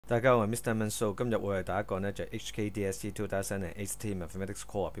大家好，我係 Mr. Manso， 今日會為大家講呢就係 HKDSE 2018 Mathematics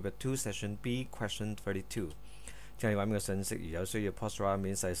Core Paper 2 Session B Question 32。聽你畫面嘅信息，如有需要 pause 畫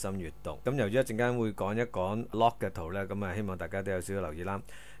面細心閱讀。咁由於一陣間會講一講 log 嘅圖呢，咁希望大家都有少少留意啦。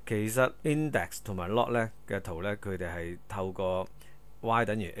其實 index 同埋 log 呢嘅圖呢，佢哋係透過 y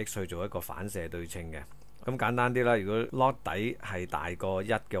等於 x 去做一個反射對稱嘅。咁簡單啲啦，如果 log 底係大過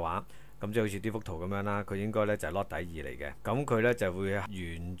1嘅話，咁即係好似呢幅圖咁樣啦，佢應該咧就係 log 底2嚟嘅。咁佢咧就會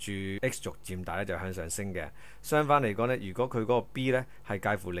沿住 x 軸漸大咧就向上升嘅。相反嚟講咧，如果佢嗰個 b 咧係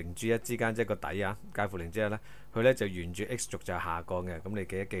介乎0至1之間，即係個底啊，介乎0至1咧，佢咧就沿住 x 軸就係下降嘅。咁你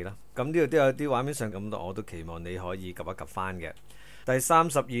記一記啦。咁呢度都有啲畫面上咁，我都期望你可以及一及翻嘅。第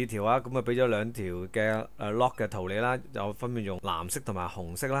32條啊，咁啊俾咗兩條嘅log 嘅圖你啦，就分別用藍色同埋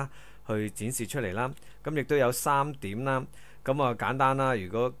紅色啦去展示出嚟啦。咁亦都有3點啦。咁啊簡單啦，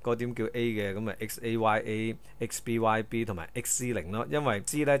如果嗰點叫 A 嘅，咁啊 XAYA、XBYB 同埋 XC0 咯，因為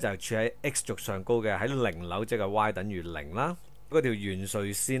C 咧就係處喺 X 軸上高嘅，喺0樓即係 Y 等於0啦。嗰條圓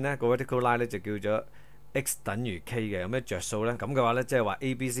垂線呢，個 vertical line 咧就叫做 X 等於 K 嘅，有咩着數呢？咁嘅話咧，即係話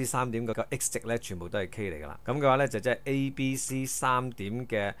A、B、C 3點個 X 值咧全部都係 K 嚟㗎啦。咁嘅話咧就即係 A、B、C 3點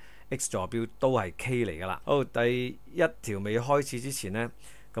嘅 X 坐標都係 K 嚟㗎啦。好，第一條未開始之前呢。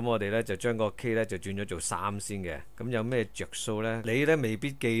咁我哋咧就將個 K 咧就轉咗做3先嘅。咁有咩着數呢？你咧未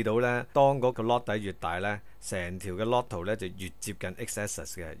必記到呢，當嗰個 log 底越大呢，成條嘅 log 圖咧就越接近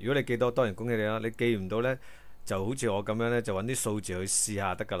x-axis 嘅。如果你記到，當然恭喜你啦。你記唔到呢，就好似我咁樣呢，就揾啲數字去試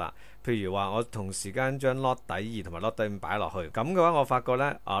下得㗎啦。譬如話，我同時間將 log 底2同埋 log 底5擺落去，咁嘅話我發覺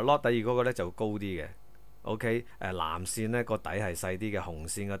呢log 底2嗰個咧就高啲嘅。OK， 藍線呢個底係細啲嘅，紅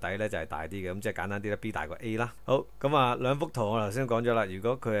線個底呢就係大啲嘅，咁即係簡單啲啦 ，B 大過 A 啦。好，咁啊兩幅圖我頭先講咗啦，如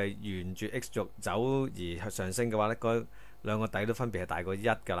果佢係沿住 X 軸走而上升嘅話呢，嗰兩個底都分別係大過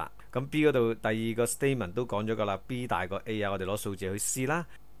1㗎啦。咁 B 嗰度第二個 statement 都講咗㗎啦 ，B 大過 A 啊，我哋攞數字去試啦。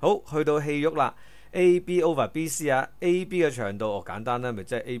好，去到戲肉啦 ，AB over BC 啊 ，AB 嘅長度簡單啦，咪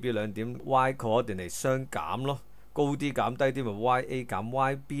即係 AB 兩點 y coordinate 相減咯。高啲減低啲咪 YA 減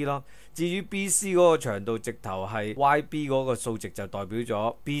YB 咯。至於 BC 嗰個長度直頭係 YB 嗰個數值就代表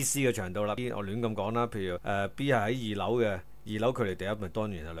咗 BC 嘅長度啦。我亂咁講啦，譬如B 係喺2樓嘅，2樓距離第一咪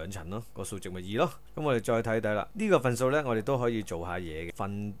當然係2層咯，個數值咪2咯。咁我哋再睇睇啦，呢個份數呢，我哋都可以做下嘢嘅。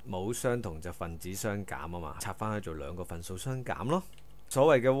分母相同就分子相減啊嘛，拆翻去做兩個份數相減咯。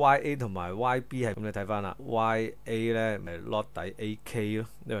所謂嘅 YA 同埋 YB 係咁，你睇翻啦 ，YA 呢咪 log 底 AK 咯，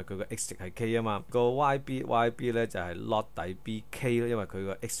因為佢個 X 值係 K 啊嘛。個 YB 呢就係 log 底 BK 咯，因為佢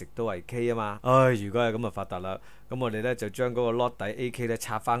個 X 值都係 K 啊嘛。如果係咁就發達啦。咁我哋呢就將嗰個 log 底 AK 呢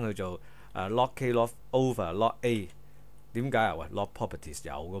拆翻去做log K log over log A。點解啊？喂 ，log properties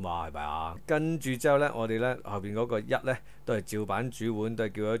有噶嘛，係咪啊？跟住之後呢，我哋呢後邊嗰個1呢都係照版煮碗，都係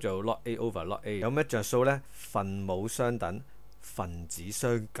叫咗做 log A over log A。有咩着數呢？分母相等。分子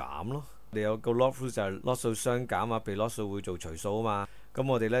相減咯，我哋有個 log through 就係 log 數相減啊，被 log 數會做除數啊嘛，咁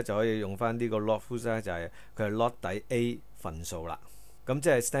我哋咧就可以用翻呢個 log through 咧，就係佢係 log 底 A 份數啦，咁即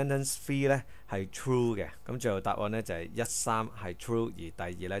係 sentence 3咧係 true 嘅，咁最後答案咧就係13係 true，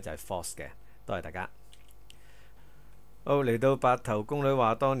 而第2咧就係 false 嘅。多謝大家。好，嚟到白頭宮女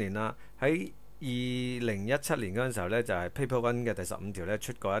話當年啦，喺2017年嗰陣時候呢，就係 Paper 1嘅第15條呢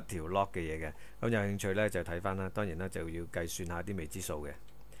出過一條 log 嘅嘢嘅，咁有興趣呢，就睇翻啦。當然啦，就要計算下啲未知數嘅。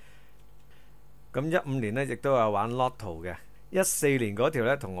咁15年呢，亦都有玩 log 圖嘅。14年嗰條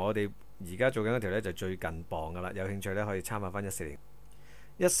呢，同我哋而家做緊嗰條呢，就最近磅噶啦。有興趣呢，可以參考翻14年。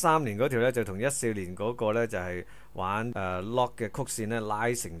13年嗰條呢，就同14年嗰個呢，就係玩log 嘅曲線呢，拉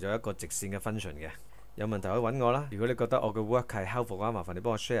成咗一個直線嘅 function 嘅。有問題可以揾我啦。如果你覺得我嘅 work 係 helpful 嘅話，麻煩你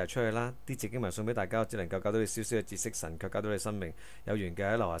幫我 share 出去啦。啲字經文送俾大家，我只能夠教到你少少嘅知識，神卻教到你生命。有緣嘅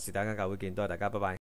喺樓下是但間教會見，多謝大家，拜拜。